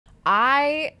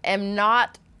I am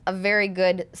not a very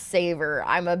good saver.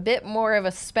 I'm a bit more of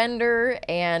a spender,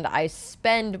 and I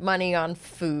spend money on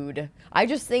food. I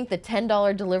just think the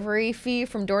 $10 delivery fee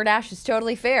from DoorDash is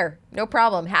totally fair. No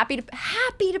problem. Happy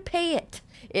to pay it.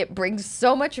 It brings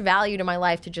so much value to my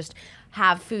life to just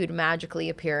have food magically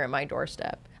appear at my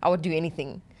doorstep. I would do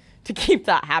anything to keep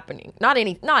that happening. I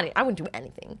wouldn't do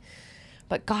anything.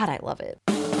 But God, I love it.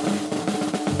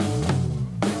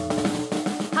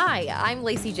 Hi, I'm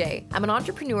Lacey J. I'm an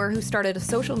entrepreneur who started a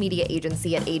social media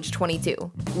agency at age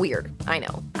 22. Weird, I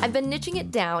know. I've been niching it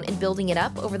down and building it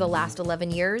up over the last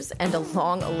 11 years, and a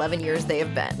long 11 years they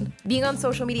have been. Being on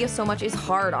social media so much is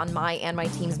hard on my and my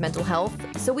team's mental health,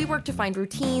 so we work to find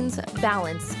routines,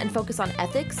 balance, and focus on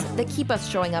ethics that keep us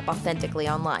showing up authentically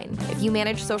online. If you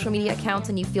manage social media accounts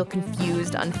and you feel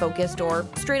confused, unfocused, or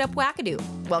straight up wackadoo,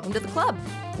 welcome to the club.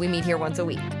 We meet here once a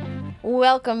week.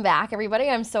 Welcome back, everybody.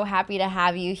 I'm so happy to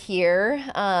have you here.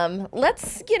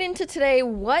 Let's get into today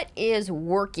what is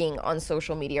working on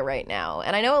social media right now.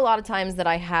 And I know a lot of times that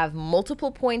I have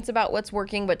multiple points about what's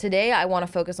working, but today I want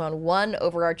to focus on one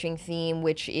overarching theme,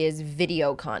 which is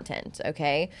video content,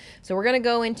 okay? So we're going to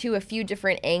go into a few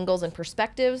different angles and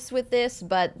perspectives with this,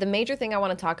 but the major thing I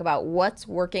want to talk about what's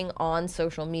working on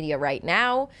social media right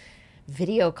now,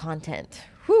 video content.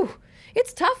 Whew.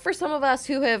 It's tough for some of us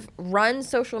who have run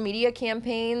social media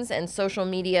campaigns and social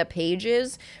media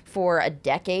pages for a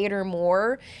decade or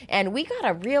more, and we got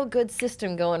a real good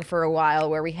system going for a while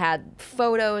where we had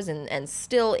photos and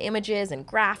still images and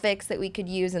graphics that we could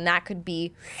use, and that could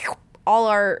be all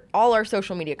our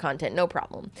social media content, no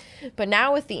problem. But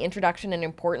now with the introduction and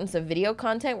importance of video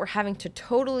content, we're having to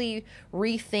totally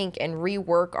rethink and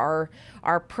rework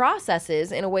our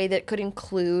processes in a way that could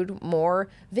include more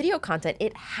video content.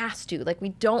 It has to. Like, we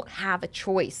don't have a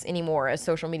choice anymore as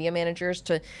social media managers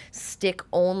to stick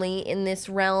only in this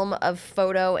realm of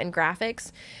photo and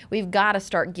graphics. We've got to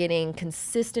start getting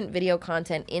consistent video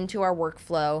content into our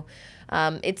workflow.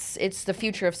 It's the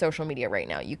future of social media right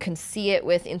now. You can see it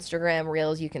with Instagram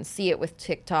Reels. You can see it with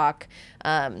TikTok.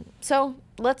 So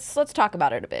let's talk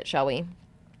about it a bit, shall we?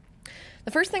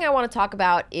 The first thing I want to talk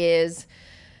about is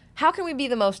how can we be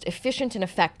the most efficient and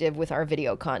effective with our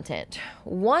video content?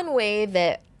 One way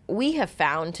that we have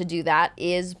found to do that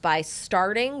is by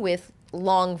starting with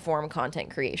long form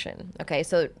content creation. Okay,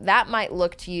 so that might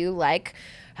look to you like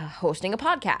hosting a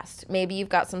podcast. Maybe you've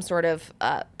got some sort of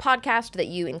podcast that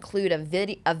you include a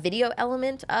video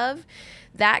element of.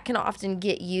 That can often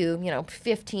get you,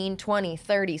 15, 20,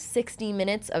 30, 60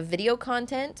 minutes of video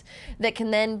content that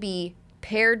can then be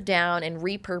pared down and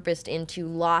repurposed into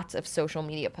lots of social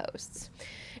media posts.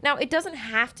 Now, it doesn't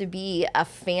have to be a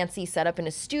fancy setup in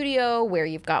a studio where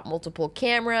you've got multiple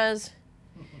cameras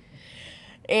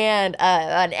and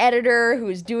an editor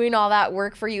who's doing all that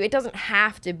work for you. It doesn't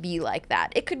have to be like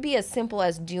that. It could be as simple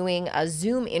as doing a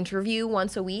Zoom interview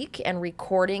once a week and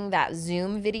recording that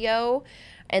Zoom video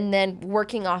and then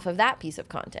working off of that piece of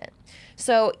content.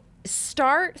 So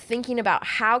start thinking about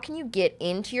how can you get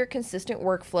into your consistent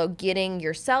workflow, getting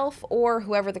yourself or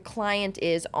whoever the client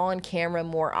is on camera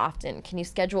more often. Can you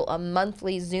schedule a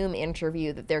monthly Zoom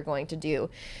interview that they're going to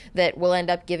do that will end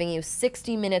up giving you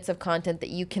 60 minutes of content that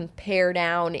you can pare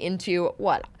down into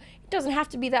what? It doesn't have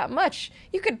to be that much.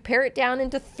 You could pare it down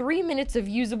into 3 minutes of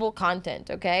usable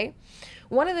content, okay?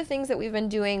 One of the things that we've been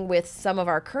doing with some of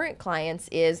our current clients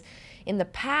is in the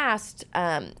past,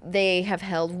 they have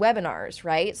held webinars,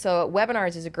 right? So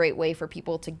webinars is a great way for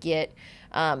people to get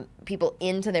people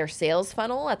into their sales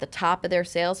funnel, at the top of their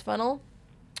sales funnel.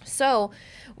 So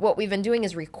what we've been doing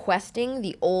is requesting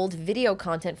the old video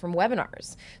content from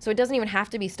webinars. So it doesn't even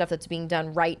have to be stuff that's being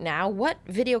done right now. What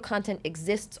video content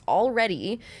exists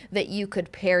already that you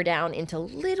could pare down into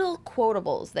little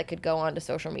quotables that could go onto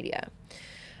social media?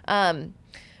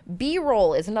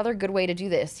 B-roll is another good way to do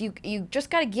this. You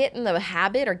just got to get in the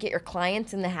habit, or get your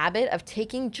clients in the habit of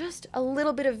taking just a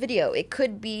little bit of video. It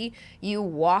could be you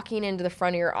walking into the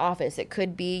front of your office. It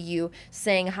could be you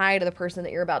saying hi to the person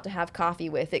that you're about to have coffee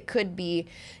with. It could be,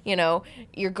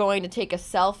 you're going to take a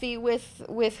selfie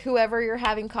with whoever you're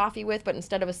having coffee with, but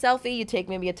instead of a selfie, you take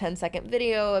maybe a 10-second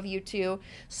video of you two.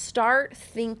 Start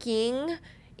thinking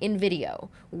in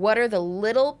video. What are the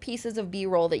little pieces of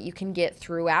B-roll that you can get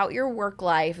throughout your work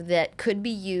life that could be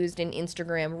used in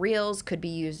Instagram Reels, could be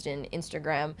used in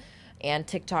Instagram and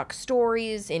TikTok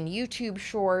stories, in YouTube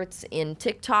shorts, in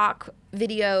TikTok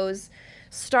videos?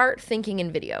 Start thinking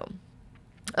in video.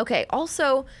 Okay,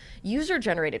 also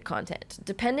user-generated content.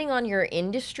 Depending on your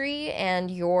industry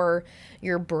and your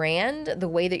brand, the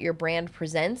way that your brand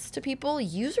presents to people,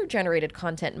 user-generated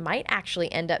content might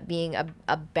actually end up being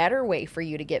a better way for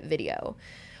you to get video.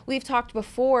 We've talked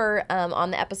before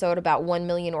on the episode about 1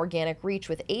 million organic reach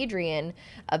with Adrian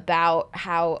about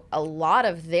how a lot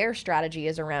of their strategy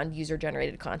is around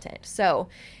user-generated content. So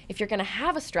if you're going to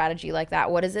have a strategy like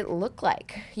that, what does it look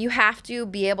like? You have to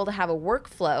be able to have a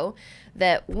workflow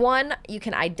that, one, you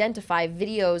can identify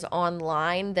videos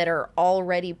online that are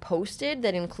already posted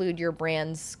that include your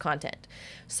brand's content.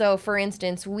 So for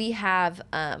instance, we have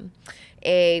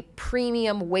a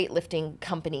premium weightlifting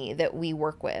company that we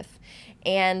work with,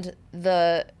 and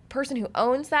the person who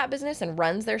owns that business and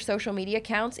runs their social media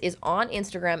accounts is on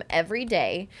Instagram every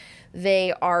day.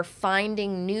 They are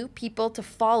finding new people to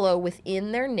follow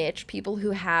within their niche, people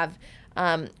who have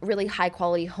really high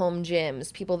quality home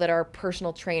gyms, people that are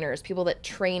personal trainers, people that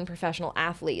train professional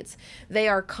athletes. They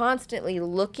are constantly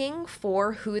looking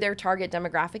for who their target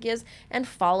demographic is and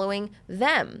following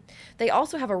them. They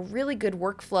also have a really good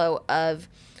workflow of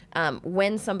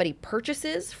when somebody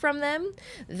purchases from them,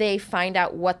 they find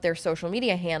out what their social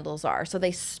media handles are. So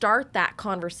they start that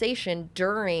conversation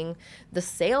during the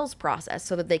sales process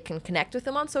so that they can connect with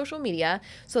them on social media,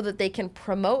 so that they can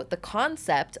promote the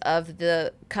concept of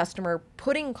the customer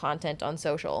putting content on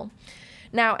social.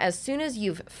 Now, as soon as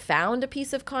you've found a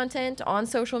piece of content on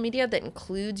social media that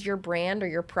includes your brand or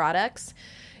your products,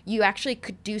 you actually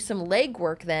could do some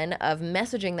legwork then of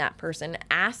messaging that person,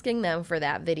 asking them for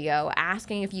that video,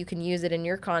 asking if you can use it in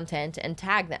your content, and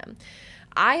tag them.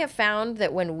 I have found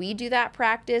that when we do that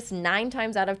practice, 9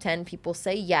 times out of 10 people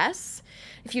say yes.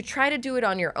 If you try to do it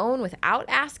on your own without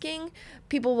asking,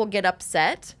 people will get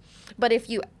upset. But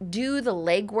if you do the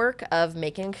legwork of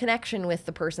making a connection with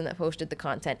the person that posted the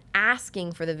content,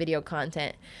 asking for the video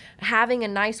content, having a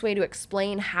nice way to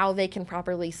explain how they can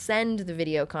properly send the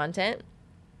video content,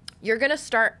 you're going to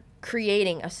start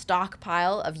creating a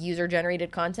stockpile of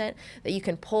user-generated content that you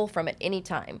can pull from at any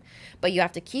time. But you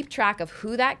have to keep track of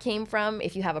who that came from,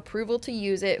 if you have approval to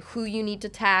use it, who you need to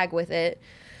tag with it.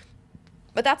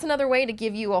 But that's another way to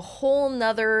give you a whole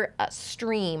nother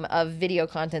stream of video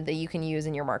content that you can use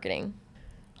in your marketing.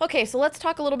 Okay, so let's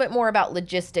talk a little bit more about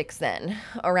logistics then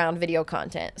around video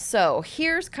content. So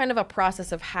here's kind of a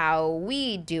process of how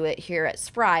we do it here at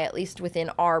Spry, at least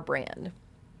within our brand.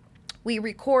 We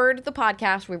record the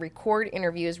podcast, we record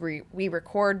interviews, we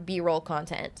record B-roll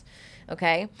content,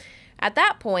 okay? At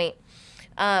that point,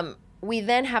 we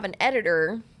then have an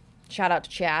editor, shout out to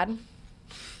Chad.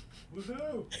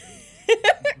 Woohoo!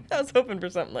 I was hoping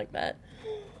for something like that.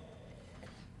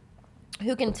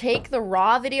 Who can take the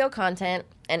raw video content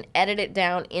and edit it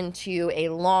down into a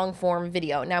long form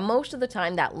video. Now, most of the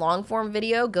time that long form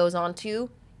video goes onto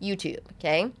YouTube,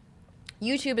 okay?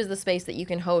 YouTube is the space that you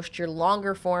can host your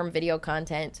longer form video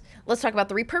content. Let's talk about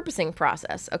the repurposing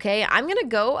process, okay? I'm gonna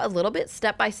go a little bit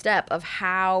step by step of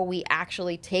how we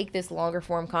actually take this longer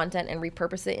form content and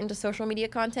repurpose it into social media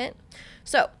content.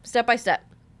 So, step by step.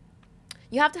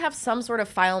 You have to have some sort of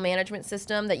file management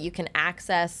system that you can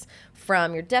access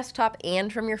from your desktop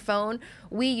and from your phone.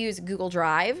 We use Google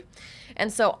Drive.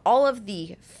 And so all of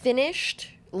the finished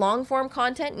long form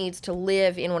content needs to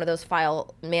live in one of those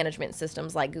file management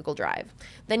systems like Google Drive.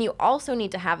 Then you also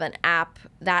need to have that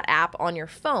app on your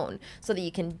phone so that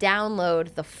you can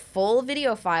download the full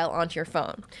video file onto your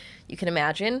phone. You can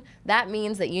imagine that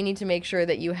means that you need to make sure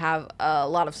that you have a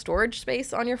lot of storage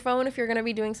space on your phone if you're going to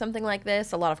be doing something like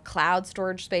this, a lot of cloud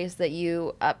storage space that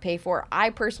you pay for. I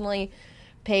personally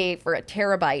pay for 1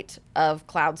 terabyte of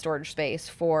cloud storage space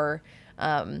for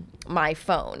my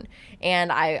phone,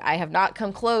 and I have not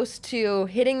come close to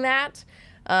hitting that,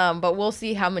 but we'll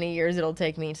see how many years it'll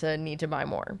take me to need to buy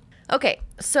more. Okay,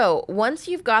 so once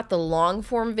you've got the long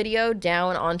form video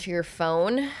down onto your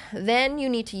phone, then you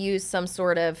need to use some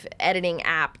sort of editing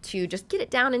app to just get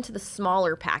it down into the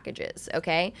smaller packages,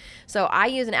 okay? So I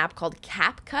use an app called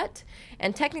CapCut,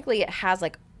 and technically it has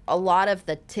like a lot of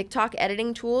the TikTok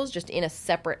editing tools just in a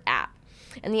separate app.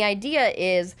 And the idea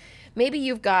is maybe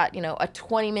you've got, a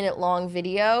 20-minute long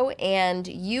video and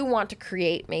you want to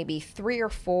create maybe 3 or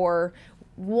 4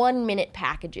 1-minute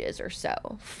packages or so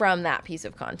from that piece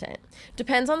of content.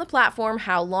 Depends on the platform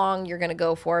how long you're going to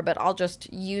go for, but I'll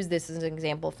just use this as an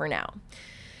example for now.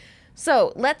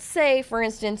 So let's say, for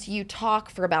instance, you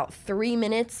talk for about 3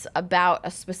 minutes about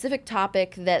a specific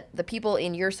topic that the people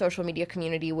in your social media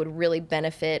community would really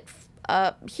benefit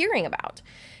hearing about.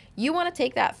 You want to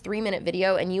take that 3-minute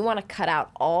video and you want to cut out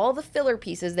all the filler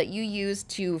pieces that you use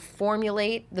to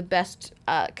formulate the best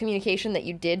communication that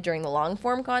you did during the long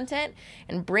form content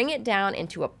and bring it down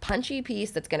into a punchy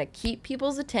piece that's going to keep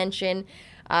people's attention.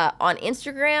 On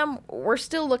Instagram, we're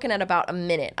still looking at about a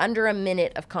minute, under a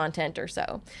minute of content or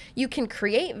so. You can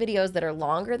create videos that are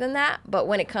longer than that, but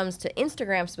when it comes to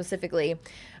Instagram specifically,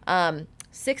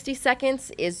 60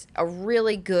 seconds is a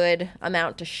really good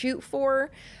amount to shoot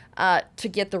for to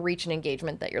get the reach and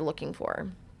engagement that you're looking for.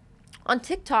 On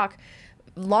TikTok,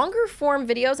 longer form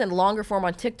videos, and longer form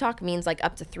on TikTok means like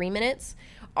up to 3 minutes,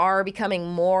 are becoming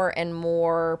more and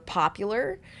more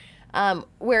popular.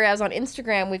 Whereas on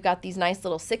Instagram, we've got these nice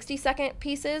little 60-second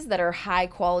pieces that are high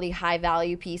quality, high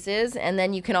value pieces. And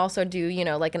then you can also do, you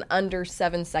know, like an under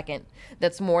 7-second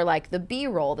that's more like the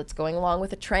B-roll that's going along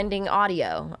with a trending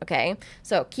audio. Okay.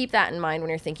 So keep that in mind when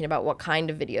you're thinking about what kind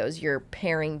of videos you're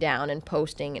paring down and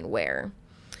posting and where.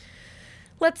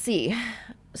 Let's see.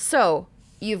 So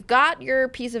you've got your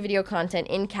piece of video content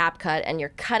in CapCut and you're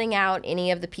cutting out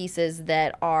any of the pieces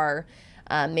that are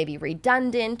maybe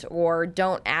redundant or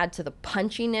don't add to the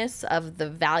punchiness of the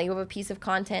value of a piece of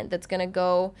content that's going to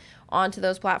go onto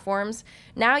those platforms.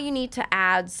 Now you need to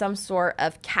add some sort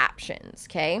of captions,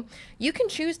 okay? You can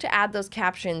choose to add those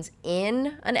captions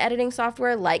in an editing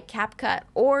software like CapCut,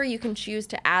 or you can choose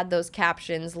to add those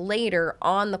captions later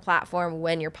on the platform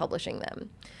when you're publishing them.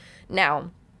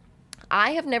 Now,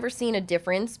 I have never seen a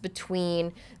difference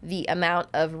between the amount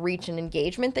of reach and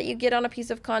engagement that you get on a piece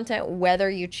of content, whether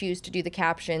you choose to do the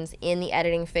captions in the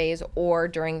editing phase or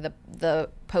during the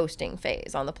posting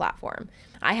phase on the platform.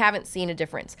 I haven't seen a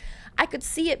difference. I could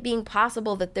see it being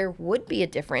possible that there would be a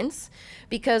difference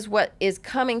because what is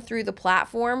coming through the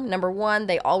platform, number one,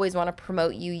 they always want to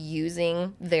promote you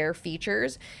using their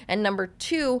features. And number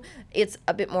two, it's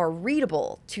a bit more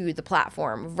readable to the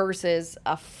platform versus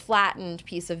a flattened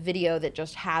piece of video that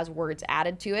just has words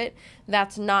added to it.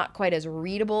 That's not quite as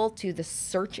readable to the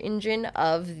search engine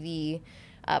of the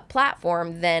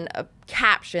platform than a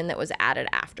caption that was added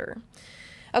after.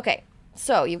 Okay,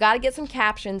 so you've got to get some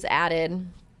captions added.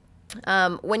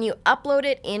 When you upload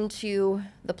it into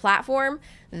the platform,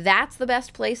 that's the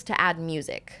best place to add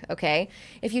music, okay?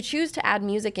 If you choose to add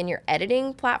music in your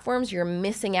editing platforms, you're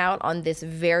missing out on this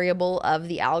variable of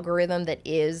the algorithm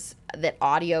that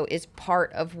audio is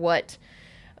part of what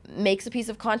makes a piece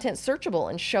of content searchable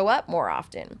and show up more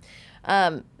often.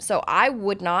 So I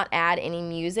would not add any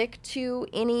music to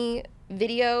any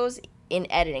videos in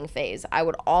editing phase. I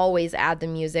would always add the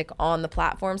music on the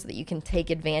platform so that you can take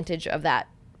advantage of that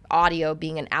audio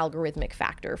being an algorithmic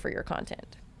factor for your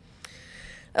content.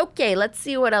 Okay, let's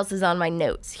see what else is on my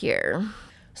notes here.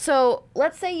 So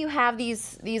let's say you have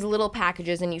these little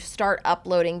packages and you start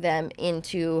uploading them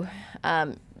into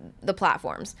the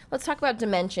platforms. Let's talk about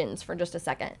dimensions for just a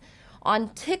second.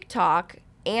 On TikTok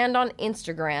and on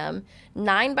Instagram,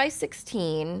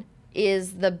 9:16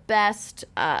 is the best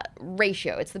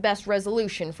ratio. It's the best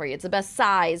resolution for you. It's the best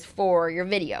size for your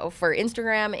video for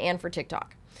Instagram and for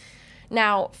TikTok.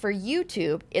 Now, for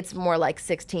YouTube, it's more like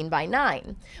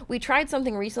 16:9. We tried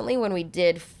something recently when we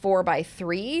did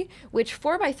 4:3, which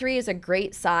 4:3 is a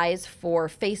great size for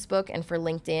Facebook and for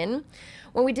LinkedIn.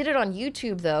 When we did it on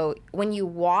YouTube, though, when you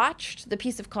watched the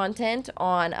piece of content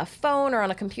on a phone or on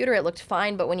a computer, it looked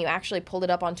fine, but when you actually pulled it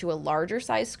up onto a larger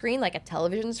size screen, like a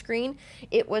television screen,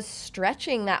 it was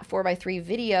stretching that 4:3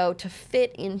 video to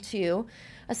fit into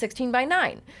a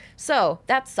 16:9. So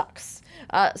that sucks.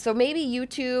 So maybe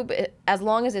YouTube, as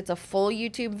long as it's a full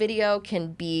YouTube video,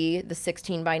 can be the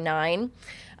 16:9.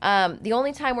 The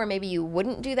only time where maybe you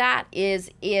wouldn't do that is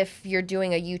if you're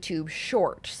doing a YouTube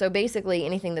short. So basically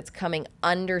anything that's coming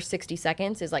under 60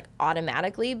 seconds is like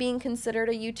automatically being considered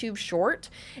a YouTube short.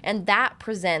 And that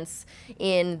presents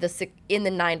in the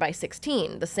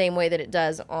 9:16, the same way that it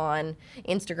does on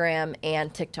Instagram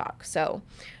and TikTok. So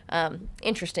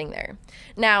interesting there.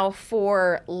 Now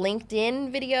for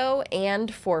LinkedIn video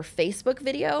and for Facebook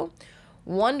video,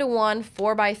 1:1,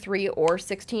 4:3, or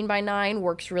 16:9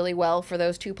 works really well for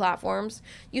those two platforms.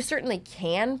 You certainly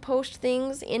can post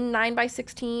things in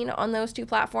 9:16 on those two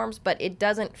platforms, but it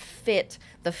doesn't fit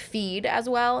the feed as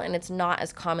well, and it's not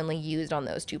as commonly used on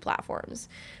those two platforms.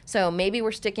 So maybe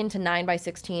we're sticking to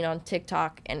 9:16 on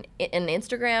TikTok and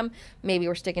Instagram. Maybe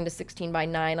we're sticking to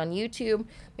 16:9 on YouTube.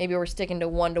 Maybe we're sticking to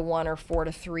 1:1 or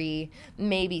 4:3,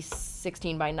 maybe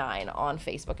 16:9 on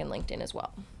Facebook and LinkedIn as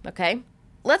well. Okay?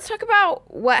 Let's talk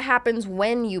about what happens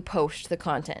when you post the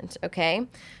content, okay?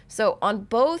 So on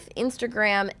both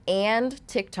Instagram and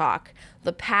TikTok,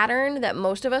 the pattern that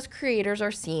most of us creators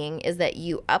are seeing is that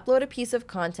you upload a piece of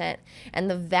content and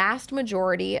the vast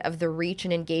majority of the reach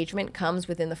and engagement comes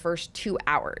within the first 2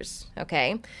 hours,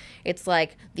 okay? It's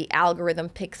like the algorithm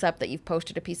picks up that you've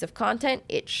posted a piece of content,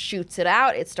 it shoots it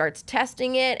out, it starts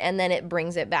testing it, and then it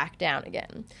brings it back down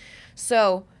again.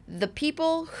 So the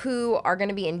people who are going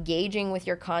to be engaging with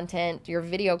your content, your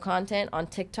video content on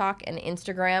TikTok and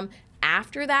Instagram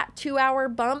after that 2-hour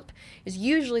bump is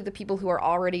usually the people who are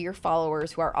already your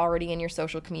followers, who are already in your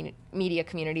social media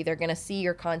community. They're going to see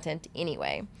your content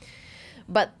anyway.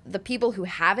 But the people who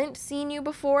haven't seen you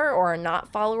before or are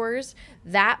not followers,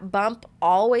 that bump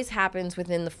always happens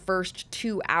within the first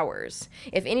 2 hours.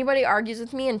 If anybody argues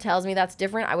with me and tells me that's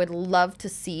different, I would love to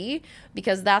see,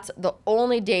 because that's the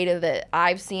only data that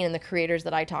I've seen and the creators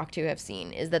that I talk to have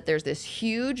seen, is that there's this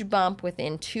huge bump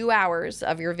within 2 hours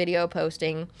of your video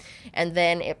posting, and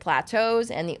then it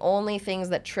plateaus, and the only things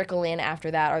that trickle in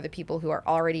after that are the people who are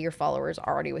already your followers,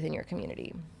 already within your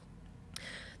community.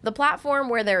 The platform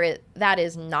where that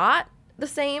is not the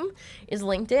same is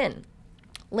LinkedIn.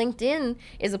 LinkedIn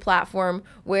is a platform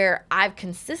where I've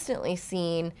consistently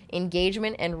seen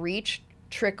engagement and reach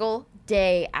trickle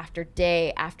day after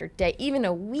day after day. Even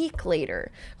a week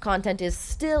later, content is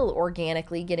still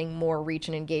organically getting more reach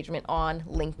and engagement on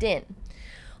LinkedIn.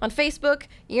 On Facebook,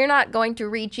 you're not going to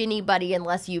reach anybody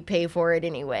unless you pay for it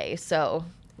anyway, so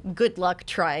good luck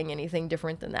trying anything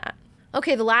different than that.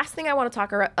 Okay, the last thing I want to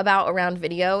talk about around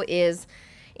video is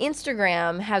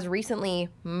Instagram has recently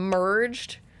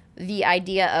merged the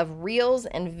idea of Reels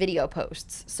and video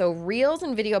posts. So Reels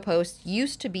and video posts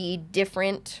used to be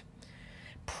different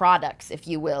products, if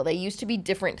you will. They used to be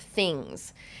different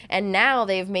things. And now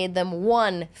they've made them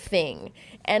one thing.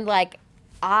 And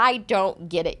I don't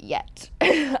get it yet.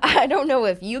 I don't know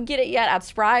if you get it yet. At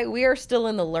Spry, we are still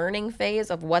in the learning phase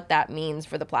of what that means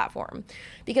for the platform.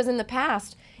 Because in the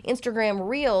past, Instagram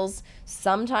Reels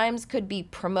sometimes could be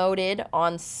promoted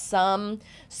on some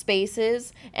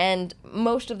spaces and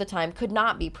most of the time could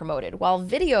not be promoted, while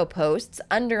video posts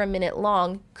under a minute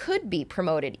long could be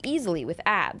promoted easily with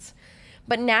ads.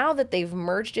 But now that they've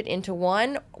merged it into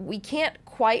one, we can't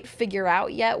quite figure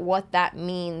out yet what that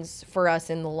means for us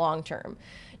in the long term.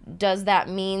 Does that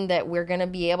mean that we're going to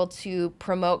be able to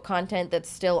promote content that's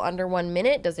still under 1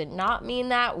 minute? Does it not mean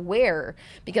that? Where?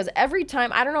 Because every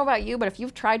time, I don't know about you, but if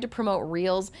you've tried to promote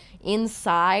Reels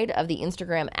inside of the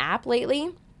Instagram app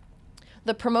lately,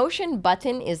 the promotion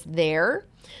button is there,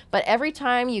 but every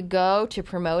time you go to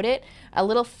promote it, a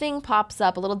little thing pops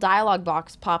up, a little dialog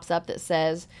box pops up that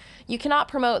says, you cannot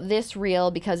promote this reel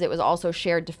because it was also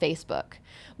shared to Facebook.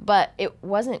 But it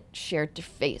wasn't shared to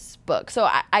Facebook. So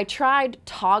I tried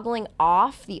toggling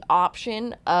off the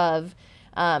option of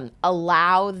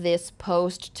allow this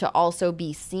post to also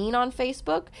be seen on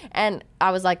Facebook, and I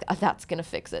was like, that's gonna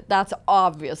fix it. That's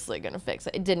obviously gonna fix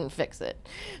it. It didn't fix it.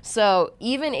 So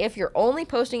even if you're only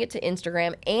posting it to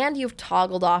Instagram and you've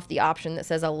toggled off the option that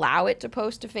says allow it to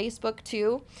post to Facebook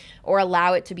too, or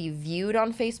allow it to be viewed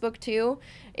on Facebook too,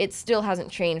 it still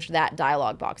hasn't changed that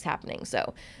dialog box happening.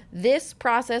 So this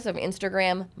process of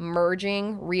Instagram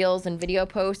merging Reels and video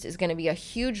posts is going to be a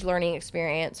huge learning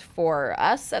experience for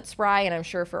us at Spry, and I'm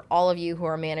sure for all of you who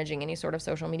are managing any sort of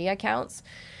social media accounts.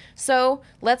 So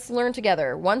let's learn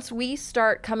together. Once we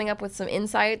start coming up with some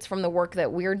insights from the work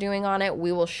that we're doing on it,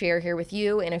 we will share here with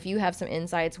you. And if you have some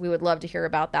insights, we would love to hear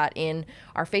about that in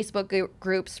our Facebook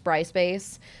group, Spry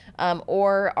Space,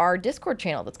 or our Discord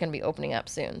channel that's going to be opening up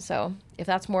soon. So if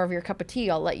that's more of your cup of tea,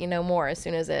 I'll let you know more as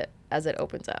soon as it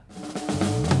opens up.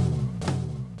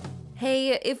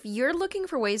 Hey, if you're looking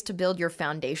for ways to build your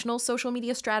foundational social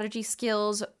media strategy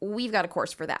skills, we've got a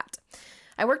course for that.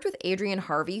 I worked with Adrian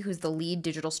Harvey, who's the lead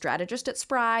digital strategist at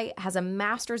Spry, has a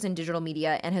master's in digital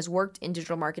media, and has worked in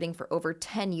digital marketing for over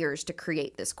 10 years to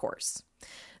create this course.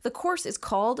 The course is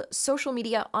called Social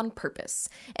Media on Purpose,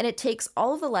 and it takes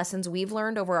all of the lessons we've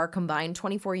learned over our combined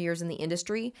 24 years in the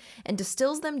industry and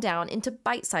distills them down into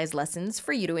bite-sized lessons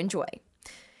for you to enjoy.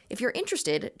 If you're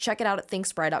interested, check it out at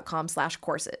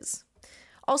thinkspry.com/courses.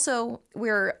 Also,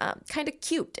 we're kind of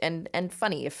cute and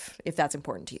funny if that's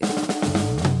important to you.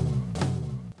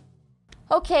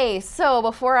 Okay, so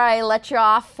before I let you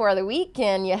off for the week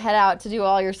and you head out to do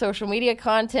all your social media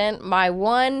content, my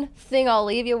one thing I'll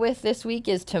leave you with this week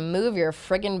is to move your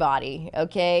friggin' body,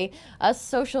 okay? Us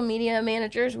social media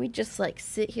managers, we just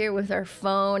sit here with our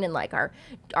phone and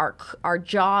our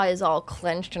jaw is all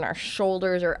clenched and our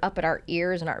shoulders are up at our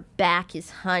ears and our back is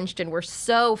hunched, and we're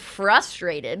so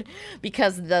frustrated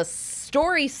because the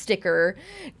story sticker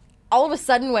all of a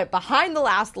sudden went behind the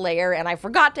last layer and I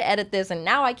forgot to edit this and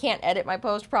now I can't edit my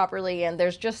post properly, and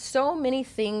there's just so many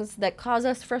things that cause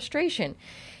us frustration,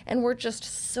 and we're just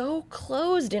so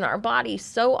closed in our body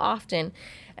so often,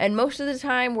 and most of the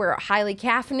time we're highly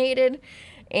caffeinated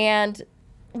and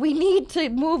we need to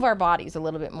move our bodies a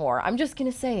little bit more. I'm just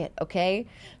going to say it, okay?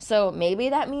 So maybe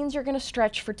that means you're going to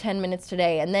stretch for 10 minutes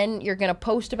today, and then you're going to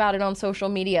post about it on social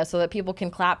media so that people can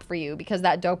clap for you, because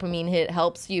that dopamine hit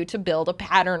helps you to build a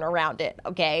pattern around it,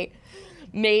 okay?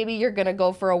 Maybe you're going to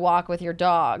go for a walk with your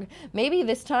dog. Maybe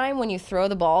this time when you throw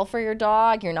the ball for your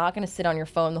dog, you're not going to sit on your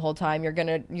phone the whole time. You're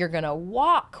going to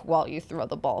walk while you throw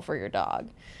the ball for your dog.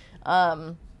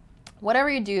 Whatever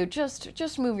you do,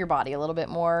 just move your body a little bit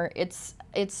more.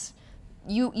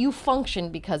 You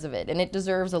function because of it, and it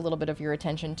deserves a little bit of your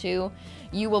attention too.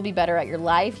 You will be better at your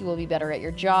life. You will be better at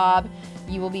your job.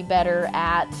 You will be better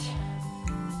at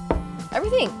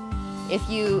everything if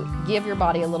you give your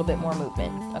body a little bit more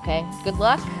movement, okay? Good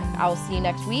luck. I will see you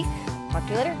next week. Talk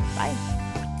to you later. Bye.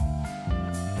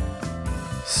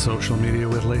 Social Media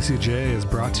with Lacey J is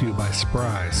brought to you by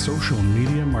Spry Social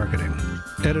Media Marketing.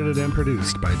 Edited and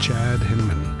produced by Chad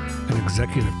Hinman and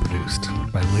executive produced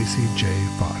by Lacey J.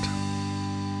 Fott.